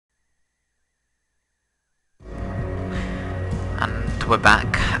we're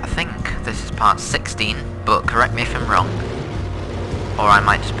back. I think this is part 16, but correct me if I'm wrong. Or I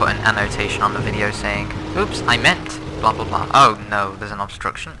might just put an annotation on the video saying, oops, I meant blah blah blah. Oh no, there's an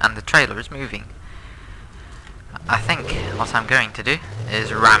obstruction and the trailer is moving. I think what I'm going to do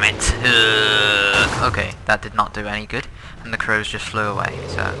is ram it. Okay, that did not do any good, and the crows just flew away,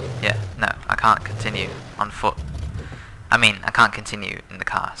 so yeah, no, I can't continue on foot. I mean, I can't continue in the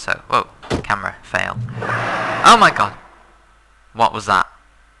car, so, whoa, camera, fail. Oh my god! What was that?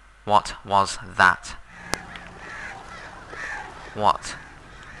 What was that? What?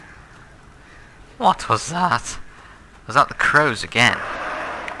 What was that? Was that the crows again?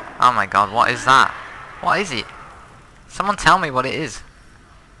 Oh my god, what is that? What is it? Someone tell me what it is.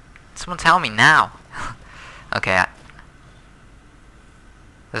 Someone tell me now. Okay,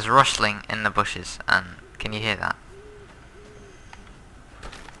 there's rustling in the bushes, and can you hear that?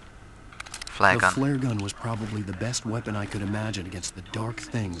 Flare gun. The flare gun was probably the best weapon I could imagine against the dark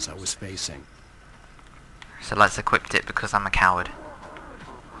things I was facing. So let's equip it because I'm a coward.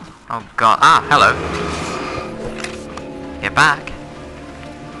 Oh god. Ah, hello. You're back.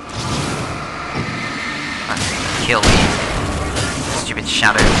 Let's kill these stupid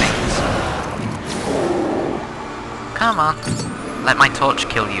shadow things. Come on. Let my torch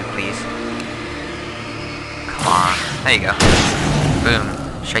kill you, please. Come on. There you go. Boom.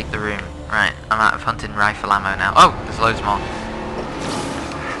 Shake the room. Right, I'm out of hunting rifle ammo now. Oh, there's loads more.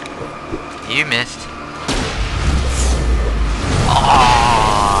 You missed.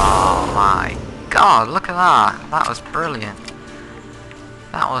 Oh my god, look at that. That was brilliant.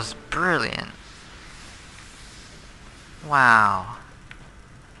 That was brilliant. Wow.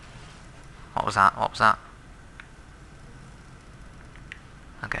 What was that? What was that?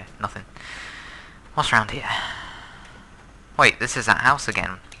 Okay, nothing. What's around here? Wait, this is that house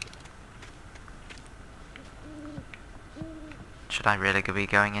again. Should I really be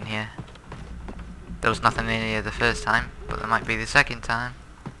going in here? There was nothing in here the first time, but there might be the second time.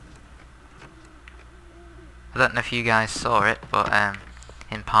 I don't know if you guys saw it, but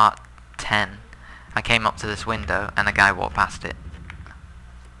in part 10, I came up to this window and a guy walked past it.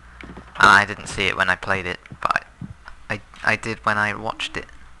 And I didn't see it when I played it, but I did when I watched it.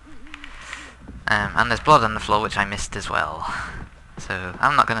 And there's blood on the floor, which I missed as well. So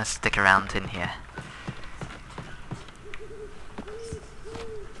I'm not going to stick around in here.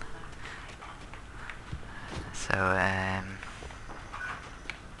 So,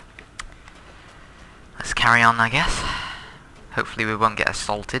 let's carry on, I guess. Hopefully we won't get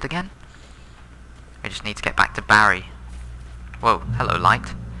assaulted again. We just need to get back to Barry. Whoa, hello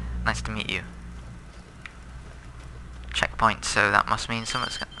light. Nice to meet you. Checkpoint, so that must mean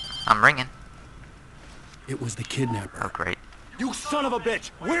someone's I'm ringing. It was the kidnapper. Oh great. You son of a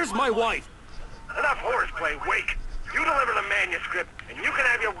bitch! Where's my wife? Enough horseplay, Wake. You deliver the manuscript, and you can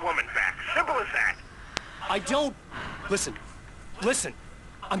have your woman back. Simple as that. I don't... Listen.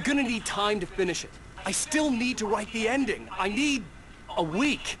 I'm gonna need time to finish it. I still need to write the ending. I need a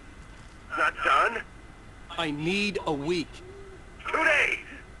week. Not done? I need a week. 2 days.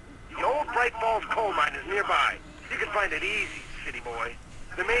 The old Bright Falls coal mine is nearby. You can find it easy, city boy.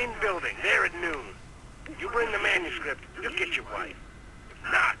 The main building, there at noon. You bring the manuscript, you'll get your wife.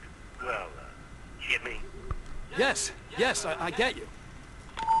 If not, well, get me. Yes, I get you.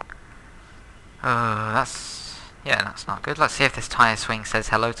 That's not good. Let's see if this tire swing says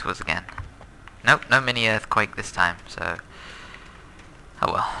hello to us again. Nope, no mini earthquake this time, so...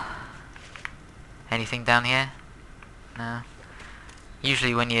 Oh well. Anything down here? No.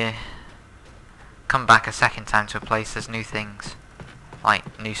 Usually when you come back a second time to a place, there's new things.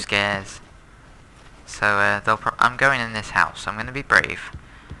 Like, new scares. So, I'm going in this house, so I'm going to be brave.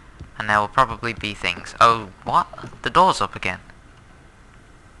 And there will probably be things. Oh, what? The door's up again.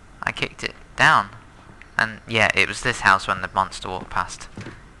 I kicked it down. And yeah, it was this house when the monster walked past.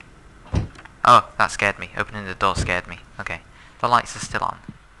 Oh, that scared me. Opening the door scared me. Okay. The lights are still on.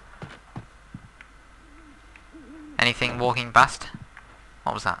 Anything walking past?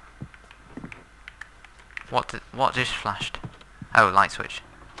 What was that? What just flashed? Oh, light switch.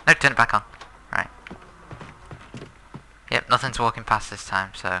 No, turn it back on. Right. Yep, nothing's walking past this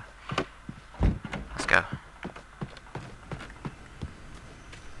time, so let's go.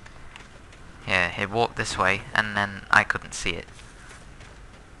 Yeah, it walked this way, and then I couldn't see it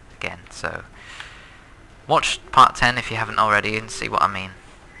again, so watch part 10 if you haven't already and see what I mean,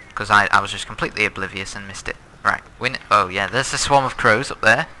 because I was just completely oblivious and missed it. Right, oh yeah, there's a swarm of crows up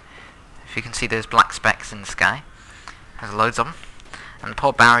there, if you can see those black specks in the sky. There's loads of them, and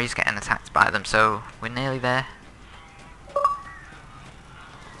poor Barry's getting attacked by them, so we're nearly there.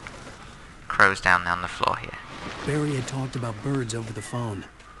 Crows down on the floor here. Barry had talked about birds over the phone.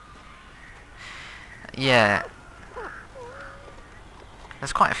 Yeah.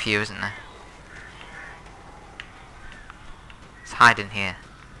 There's quite a few, isn't there? Let's hide in here.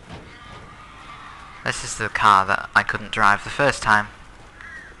 This is the car that I couldn't drive the first time.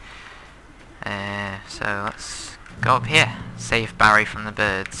 So let's go up here. Save Barry from the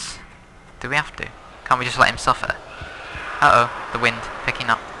birds. Do we have to? Can't we just let him suffer? Uh-oh, the wind picking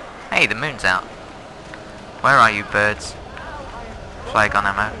up. Hey, the moon's out. Where are you, birds? Flare gun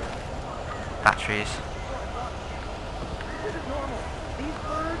ammo. Batteries.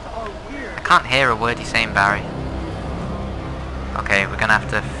 I can't hear a word he's saying, Barry. Okay, we're gonna have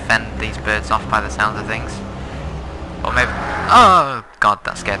to fend these birds off by the sounds of things. Or maybe... Oh, God,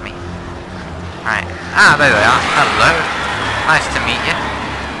 that scared me. Right. Ah, there they are. Hello. Nice to meet you.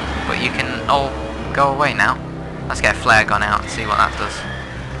 But you can all go away now. Let's get a flare gun out and see what that does.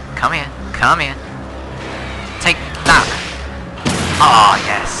 Come here. Come here. Take that. Ah,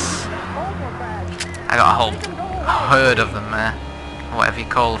 yes. I got a whole herd of them there. Whatever you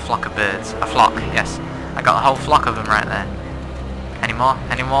call a flock of birds. A flock, yes. I got a whole flock of them right there. Any more?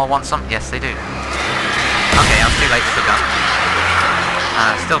 Any more want some? Yes, they do. Okay, I was too late for the gun.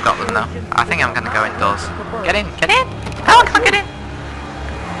 Still got them though. I think I'm gonna go indoors. Get in! Get in! How can I get in?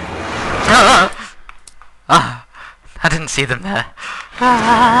 I didn't see them there.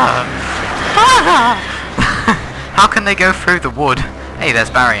 How can they go through the wood? Hey,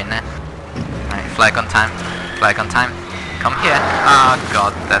 there's Barry in there. Right, flare gun time. Flare gun time. Come here. Oh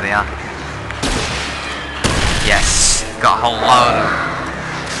God, there they are. Yes, got a whole load.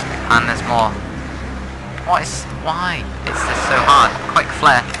 And there's more. What is... Why is this so hard? Quick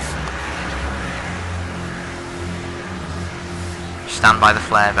flare. Stand by the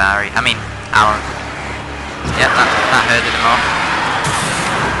flare, Barry. I mean, Alan. Yeah, that herded them off.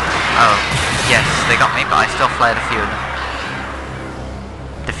 Oh, yes, they got me, but I still flared a few of them.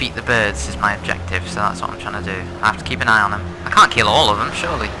 Defeat the birds is my objective, so that's what I'm trying to do. I have to keep an eye on them. I can't kill all of them,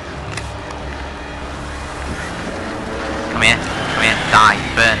 surely. Come here, die,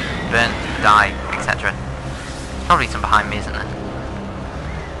 burn, die, etc. Probably some behind me, isn't there?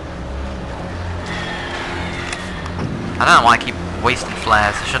 I don't know why I keep wasting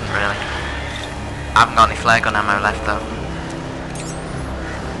flares, I shouldn't really. I haven't got any flare gun ammo left though.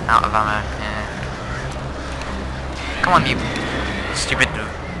 Out of ammo, yeah. Come on, you stupid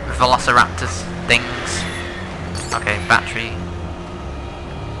velociraptors things. Okay, battery.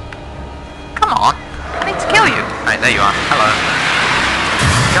 Come on, I need to kill you. Right, there you are. Hello.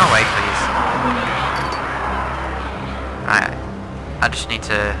 Go away, please. Right, I just need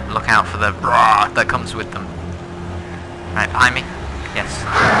to look out for the roar that comes with them. Right, behind me. Yes.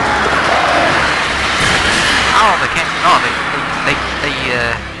 Oh, they came. Oh, they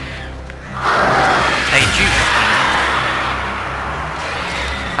juiced me.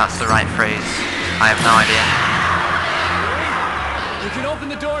 If that's the right phrase. I have no idea. You can open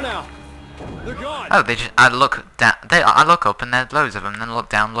the door now. They're gone. Oh, they just. I look down. I look up and there's loads of them. Then look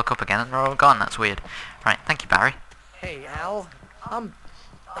down, look up again, and they're all gone. That's weird. Right, thank you, Barry. Hey, Al.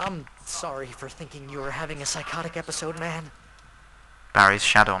 I'm sorry for thinking you were having a psychotic episode, man. Barry's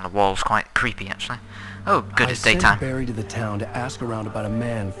shadow on the wall's quite creepy, actually. Oh, good, it's I daytime. sent Barry to the town to ask around about a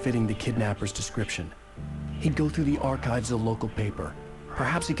man fitting the kidnapper's description. He'd go through the archives of the local paper.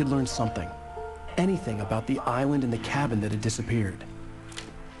 Perhaps he could learn something. Anything about the island and the cabin that had disappeared.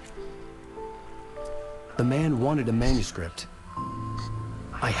 The man wanted a manuscript.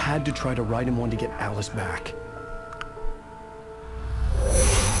 I had to try to write him one to get Alice back.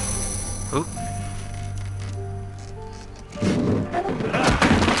 Ooh.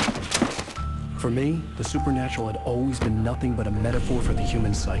 For me, the supernatural had always been nothing but a metaphor for the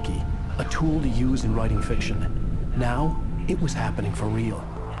human psyche, a tool to use in writing fiction. Now, it was happening for real,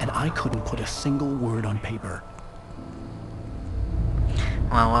 and I couldn't put a single word on paper.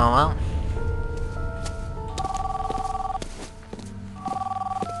 Well.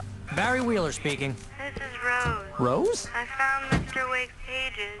 Barry Wheeler speaking. This is Rose. Rose? I found Mr. Wake's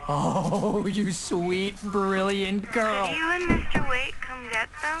pages. Oh, you sweet, brilliant girl. Could you and Mr. Wake come get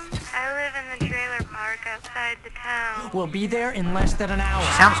them? I live in the trailer park outside the town. We'll be there in less than an hour.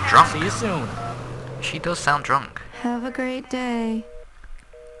 She sounds drunk. See you soon. She does sound drunk. Have a great day.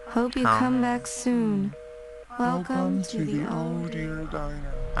 Hope you come back soon. Welcome to the old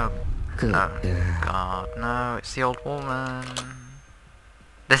diner. Oh, God, no, it's the old woman.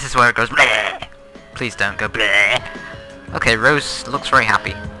 This is where it goes bleh. Please don't go bleh. Okay, Rose looks very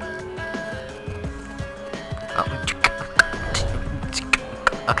happy. Oh.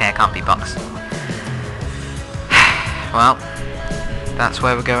 Okay, I can't beatbox. Well, that's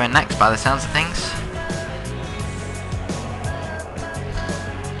where we're going next by the sounds of things.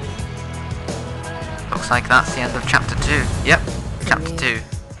 like that's the end of chapter 2. Yep, chapter 2.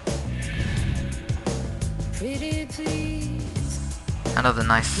 Another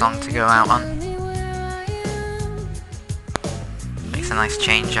nice song to go out on. Makes a nice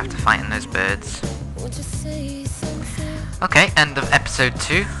change after fighting those birds. Okay, end of episode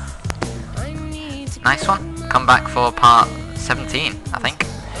 2. Nice one. Come back for part 17, I think.